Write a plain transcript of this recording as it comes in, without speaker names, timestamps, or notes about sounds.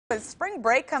With spring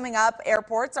break coming up,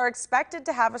 airports are expected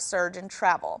to have a surge in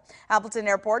travel. Appleton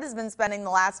Airport has been spending the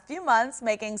last few months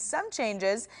making some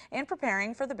changes and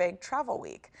preparing for the big travel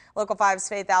week. Local 5's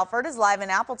Faith Alford is live in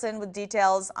Appleton with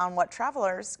details on what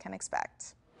travelers can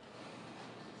expect.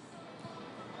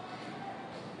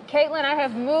 Caitlin, I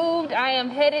have moved. I am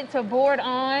headed to board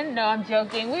on. No, I'm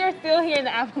joking. We are still here in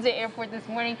the Appleton Airport this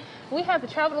morning. We have to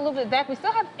travel a little bit back. We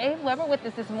still have Abe Weber with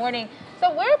us this morning.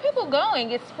 So where are people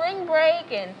going? It's spring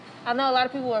break, and I know a lot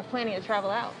of people are planning to travel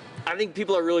out. I think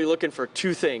people are really looking for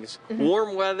two things,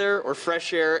 warm weather or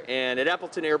fresh air, and at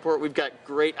Appleton Airport we've got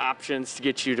great options to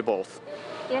get you to both.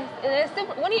 Yes, and it's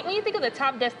super. When you think of the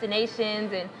top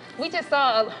destinations, and we just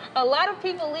saw a lot of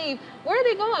people leave, where are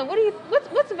they going?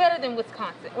 What's better than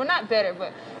Wisconsin? Well, not better,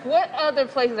 but what other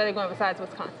places are they going besides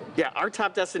Wisconsin? Yeah, our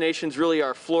top destinations really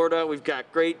are Florida. We've got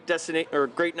great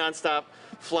nonstop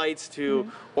flights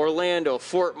to Orlando,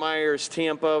 Fort Myers,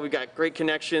 Tampa. We've got great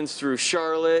connections through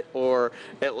Charlotte or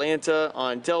Atlanta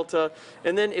on Delta.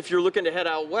 And then if you're looking to head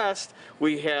out west,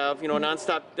 we have,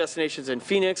 nonstop destinations in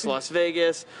Phoenix, Las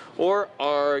Vegas, or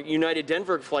our United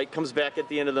Denver flight comes back at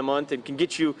the end of the month and can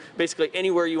get you basically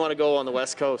anywhere you want to go on the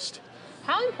West Coast.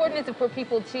 How important is it for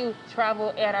people to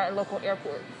travel at our local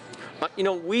airports?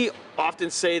 We often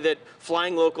say that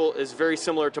flying local is very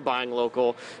similar to buying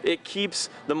local. It keeps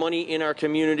the money in our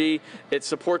community. It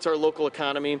supports our local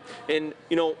economy. And,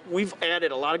 we've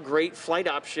added a lot of great flight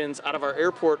options out of our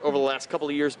airport over the last couple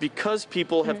of years because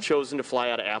people have chosen to fly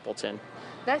out of Appleton.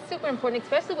 That's super important,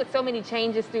 especially with so many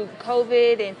changes through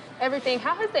COVID and everything.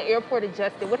 How has the airport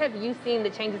adjusted? What have you seen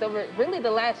the changes over really the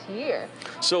last year?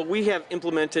 So we have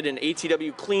implemented an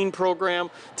ATW Clean program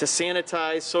to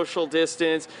sanitize, social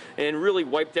distance, and really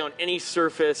wipe down any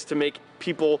surface to make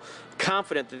people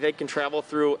confident that they can travel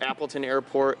through Appleton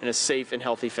Airport in a safe and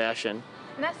healthy fashion.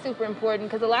 And that's super important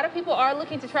because a lot of people are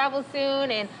looking to travel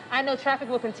soon, and I know traffic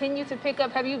will continue to pick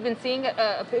up. Have you been seeing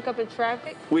a pickup in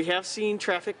traffic? We have seen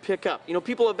traffic pick up.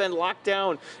 People have been locked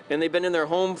down and they've been in their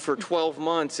home for 12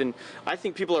 months, and I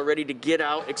think people are ready to get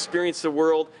out, experience the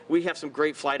world. We have some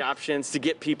great flight options to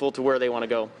get people to where they want to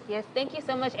go. Yes, thank you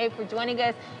so much, Abe, for joining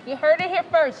us. You heard it here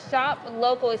first. Shop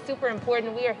local is super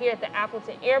important. We are here at the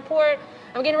Appleton Airport.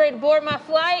 I'm getting ready to board my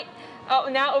flight. Oh,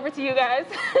 now over to you guys.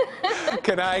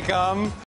 Can I come?